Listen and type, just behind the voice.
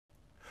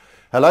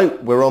Hello,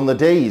 we're on the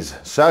D's.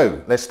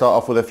 So let's start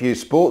off with a few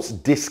sports.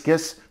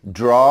 Discus,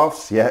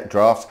 drafts,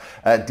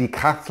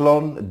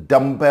 decathlon,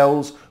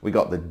 dumbbells. We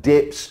got the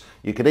dips.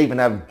 You could even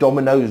have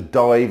dominoes,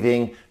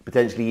 diving,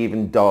 potentially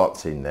even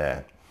darts in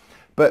there.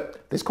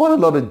 But there's quite a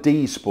lot of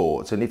D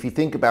sports. And if you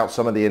think about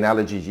some of the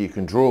analogies you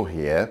can draw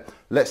here,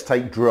 let's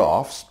take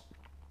drafts.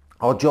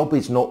 Our job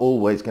is not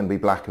always going to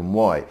be black and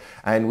white,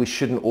 and we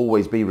shouldn't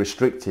always be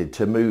restricted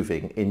to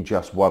moving in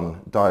just one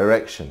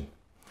direction.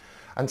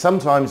 And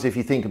sometimes if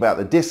you think about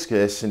the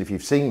discus, and if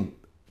you've seen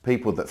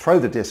people that throw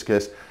the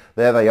discus,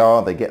 there they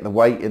are, they get the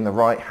weight in the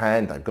right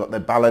hand, they've got their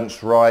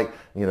balance right,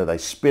 they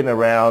spin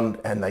around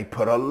and they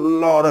put a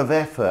lot of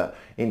effort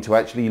into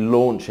actually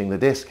launching the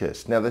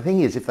discus. Now the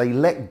thing is, if they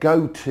let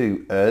go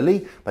too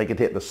early, they could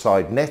hit the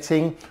side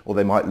netting, or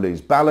they might lose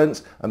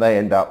balance and they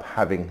end up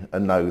having a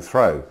no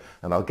throw.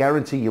 And I'll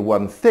guarantee you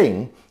one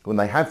thing, when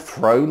they have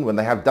thrown, when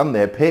they have done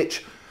their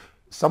pitch,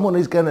 someone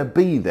is going to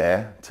be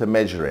there to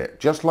measure it.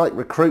 Just like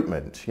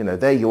recruitment,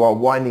 there you are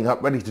winding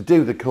up, ready to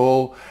do the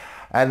call,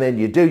 and then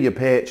you do your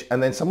pitch,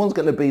 and then someone's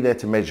going to be there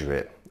to measure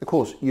it. Of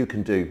course, you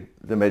can do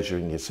the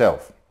measuring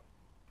yourself.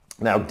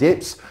 Now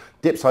dips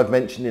I've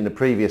mentioned in the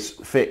previous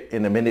Fit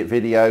in a Minute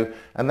video,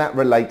 and that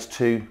relates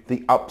to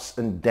the ups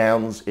and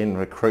downs in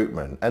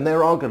recruitment. And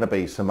there are going to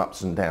be some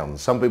ups and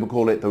downs. Some people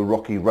call it the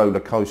rocky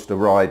roller coaster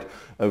ride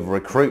of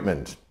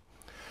recruitment.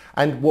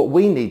 And what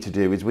we need to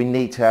do is we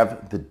need to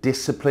have the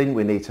discipline,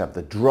 we need to have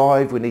the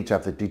drive, we need to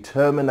have the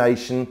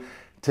determination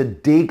to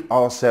dig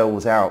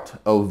ourselves out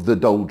of the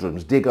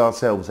doldrums, dig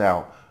ourselves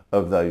out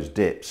of those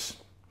dips.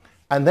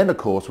 And then of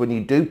course, when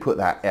you do put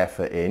that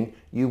effort in,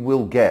 you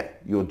will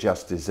get your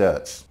just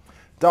desserts.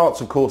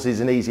 Darts, of course, is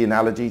an easy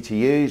analogy to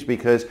use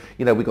because,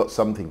 we've got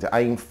something to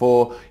aim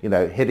for,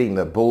 hitting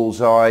the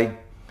bullseye.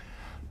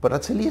 But I'll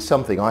tell you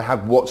something, I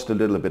have watched a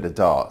little bit of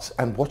darts,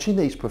 and watching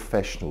these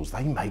professionals,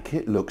 they make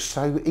it look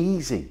so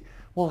easy.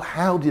 Well,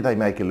 how do they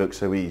make it look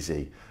so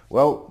easy?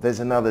 Well, there's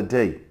another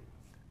D.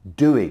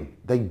 Doing.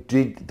 They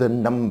did the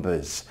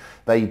numbers.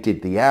 They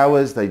did the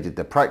hours, they did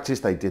the practice,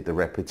 they did the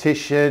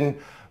repetition,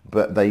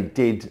 but they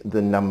did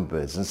the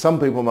numbers. And some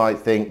people might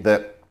think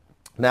that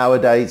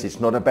nowadays it's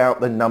not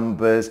about the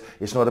numbers,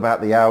 it's not about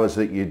the hours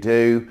that you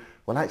do.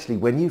 Well, actually,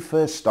 when you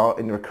first start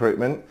in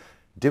recruitment,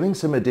 doing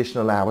some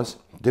additional hours,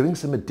 doing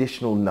some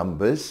additional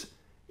numbers,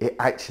 it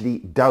actually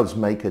does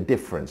make a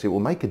difference. It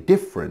will make a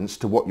difference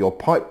to what your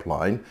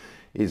pipeline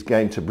is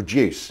going to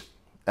produce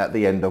at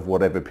the end of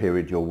whatever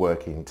period you're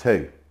working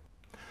to.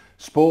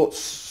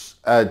 Sports,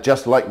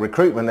 just like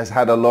recruitment, has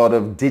had a lot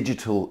of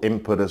digital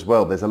input as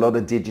well. There's a lot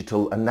of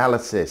digital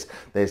analysis.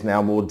 There's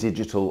now more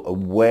digital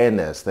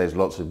awareness. There's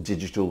lots of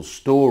digital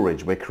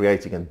storage. We're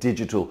creating a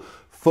digital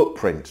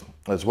footprint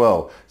as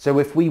well. So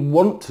if we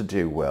want to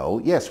do well,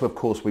 yes, of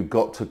course, we've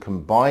got to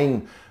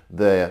combine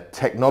the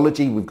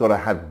technology, we've got to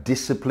have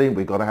discipline,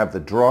 we've got to have the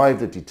drive,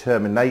 the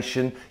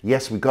determination.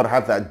 Yes, we've got to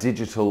have that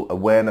digital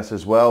awareness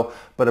as well.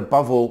 But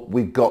above all,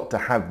 we've got to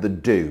have the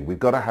do. We've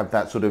got to have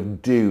that sort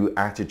of do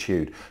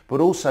attitude,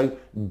 but also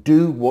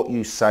do what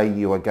you say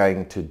you are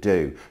going to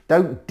do.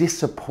 Don't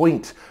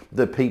disappoint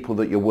the people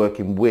that you're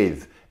working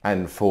with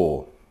and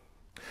for.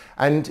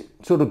 And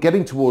sort of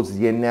getting towards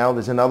the end now,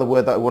 there's another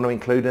word that I want to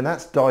include, and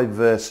that's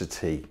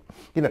diversity.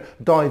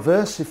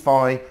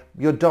 Diversify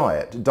your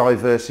diet,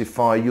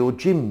 diversify your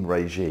gym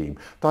regime,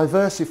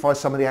 diversify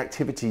some of the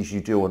activities you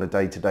do on a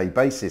day-to-day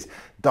basis,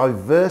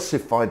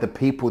 diversify the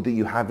people that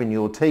you have in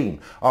your team.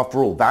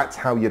 After all, that's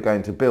how you're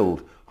going to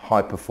build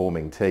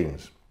high-performing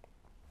teams.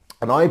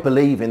 And I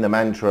believe in the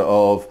mantra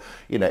of,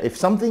 if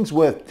something's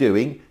worth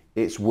doing,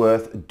 it's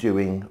worth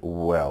doing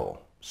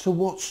well. So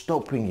what's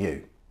stopping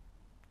you?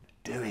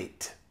 Do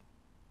it.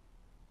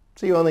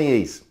 See you on the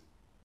E's.